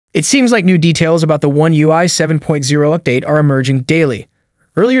It seems like new details about the One UI 7.0 update are emerging daily.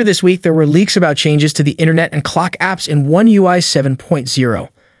 Earlier this week, there were leaks about changes to the internet and clock apps in One UI 7.0.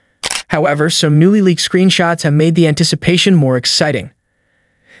 However, some newly leaked screenshots have made the anticipation more exciting.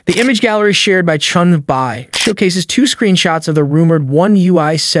 The image gallery shared by Chun Bai showcases two screenshots of the rumored One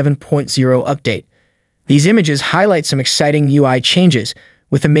UI 7.0 update. These images highlight some exciting UI changes,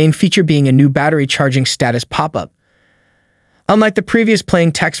 with the main feature being a new battery charging status pop-up. Unlike the previous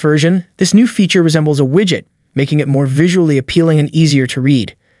plain text version, this new feature resembles a widget, making it more visually appealing and easier to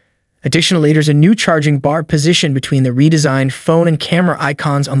read. Additionally, there's a new charging bar positioned between the redesigned phone and camera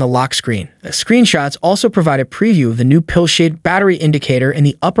icons on the lock screen. The screenshots also provide a preview of the new pill-shaped battery indicator in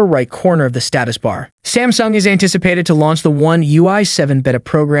the upper right corner of the status bar. Samsung is anticipated to launch the One UI 7 beta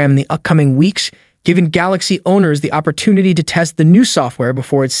program in the upcoming weeks, giving Galaxy owners the opportunity to test the new software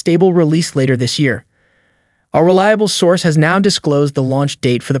before its stable release later this year. A reliable source has now disclosed the launch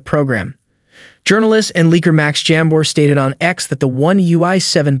date for the program. Journalist and leaker Max Jambor stated on X that the One UI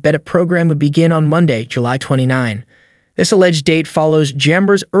 7 beta program would begin on Monday, July 29. This alleged date follows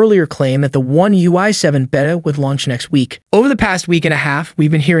Jambor's earlier claim that the One UI 7 beta would launch next week. Over the past week and a half, we've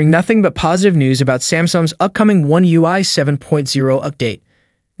been hearing nothing but positive news about Samsung's upcoming One UI 7.0 update.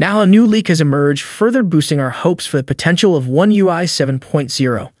 Now a new leak has emerged, further boosting our hopes for the potential of One UI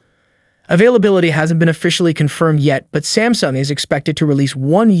 7.0. Availability hasn't been officially confirmed yet, but Samsung is expected to release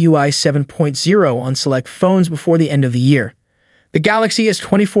One UI 7.0 on select phones before the end of the year. The Galaxy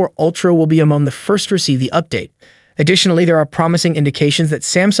S24 Ultra will be among the first to receive the update. Additionally, there are promising indications that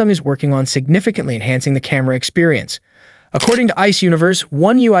Samsung is working on significantly enhancing the camera experience. According to Ice Universe,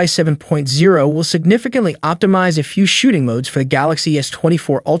 One UI 7.0 will significantly optimize a few shooting modes for the Galaxy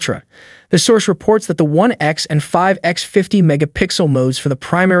S24 Ultra. The source reports that the 1x and 5x 50 megapixel modes for the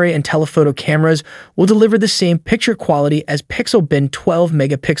primary and telephoto cameras will deliver the same picture quality as Pixel Bin 12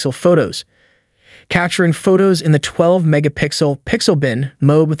 megapixel photos. Capturing photos in the 12 megapixel Pixel Bin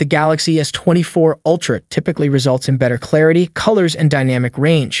mode with the Galaxy S24 Ultra typically results in better clarity, colors, and dynamic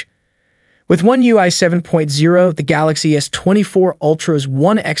range. With One UI 7.0, the Galaxy S24 Ultra's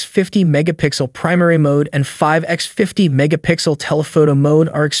 1x 50 megapixel primary mode and 5x 50 megapixel telephoto mode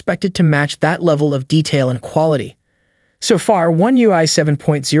are expected to match that level of detail and quality. So far, One UI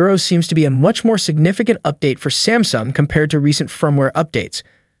 7.0 seems to be a much more significant update for Samsung compared to recent firmware updates.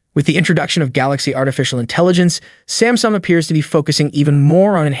 With the introduction of Galaxy Artificial Intelligence, Samsung appears to be focusing even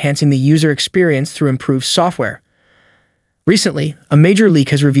more on enhancing the user experience through improved software. Recently, a major leak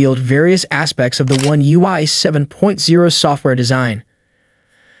has revealed various aspects of the One UI 7.0 software design.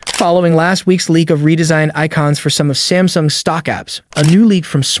 Following last week's leak of redesigned icons for some of Samsung's stock apps, a new leak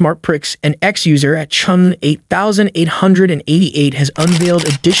from SmartPricks, an ex-user at Chun 8888 has unveiled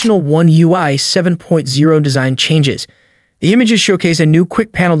additional One UI 7.0 design changes. The images showcase a new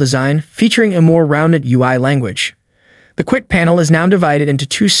quick panel design featuring a more rounded UI language. The quick panel is now divided into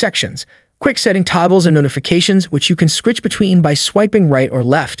two sections: quick setting toggles and notifications, which you can switch between by swiping right or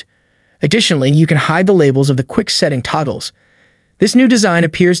left. Additionally, you can hide the labels of the quick setting toggles. This new design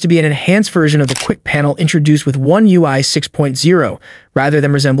appears to be an enhanced version of the quick panel introduced with One UI 6.0, rather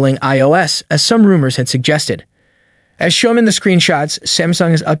than resembling iOS, as some rumors had suggested. As shown in the screenshots, Samsung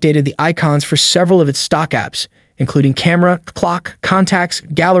has updated the icons for several of its stock apps, including camera, clock, contacts,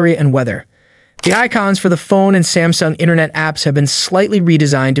 gallery, and weather. The icons for the phone and Samsung Internet apps have been slightly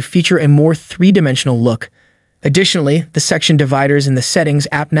redesigned to feature a more three-dimensional look. Additionally, the section dividers in the Settings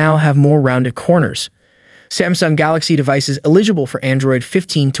app now have more rounded corners. Samsung Galaxy devices eligible for Android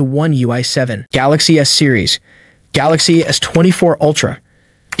 15 to One UI 7. Galaxy S Series, Galaxy S24 Ultra,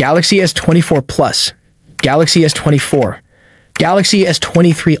 Galaxy S24 Plus, Galaxy S24, Galaxy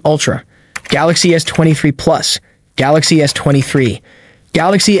S23 Ultra, Galaxy S23 Plus, Galaxy S23,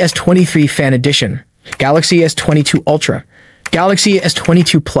 Galaxy S23 Fan Edition, Galaxy S22 Ultra, Galaxy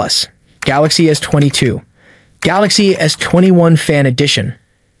S22 Plus, Galaxy S22, Galaxy S21 Fan Edition,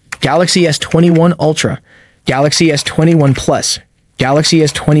 Galaxy S21 Ultra, Galaxy S21 Plus, Galaxy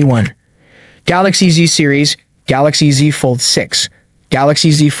S21, Galaxy Z Series, Galaxy Z Fold 6,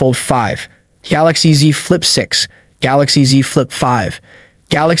 Galaxy Z Fold 5, Galaxy Z Flip 6, Galaxy Z Flip 5,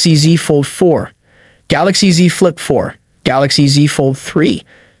 Galaxy Z Fold 4, Galaxy Z Flip 4, Galaxy Z Fold 3,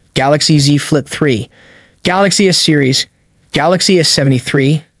 Galaxy Z Flip 3, Galaxy S Series, Galaxy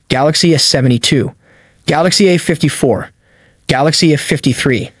S73, Galaxy S72, Galaxy A54, Galaxy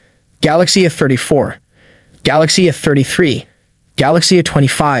A53, Galaxy A34, Galaxy A33, Galaxy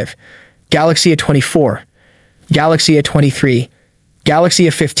A25, Galaxy A24, Galaxy A23, Galaxy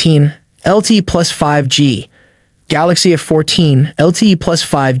A15, LTE plus 5G, Galaxy A14, LTE plus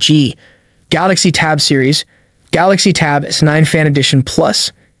 5G, Galaxy Tab Series, Galaxy Tab S9 Fan Edition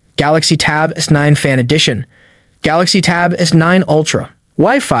Plus, Galaxy Tab S9 Fan Edition, Galaxy Tab S9 Ultra,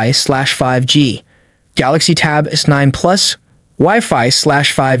 Wi-Fi/5G, Galaxy Tab S9 Plus,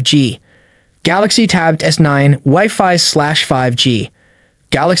 Wi-Fi/5G, Galaxy Tab S9 Wi-Fi/5G,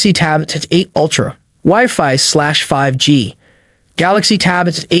 Galaxy Tab S8 Ultra, Wi-Fi/5G, Galaxy Tab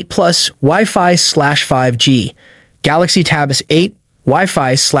S8 Plus, Wi-Fi/5G, Galaxy Tab S8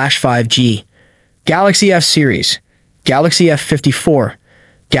 Wi-Fi/5G, Galaxy F Series, Galaxy F54,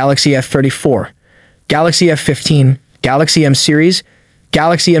 Galaxy F34, Galaxy F15, Galaxy M Series,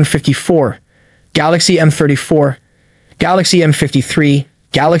 Galaxy M54, Galaxy M34, Galaxy M53,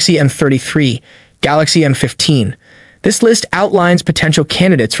 Galaxy M33, Galaxy M15. This list outlines potential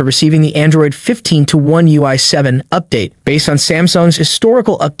candidates for receiving the Android 15 to One UI 7 update based on Samsung's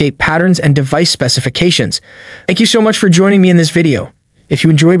historical update patterns and device specifications. Thank you so much for joining me in this video. If you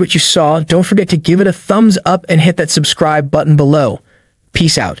enjoyed what you saw, don't forget to give it a thumbs up and hit that subscribe button below.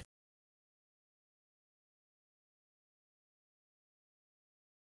 Peace out.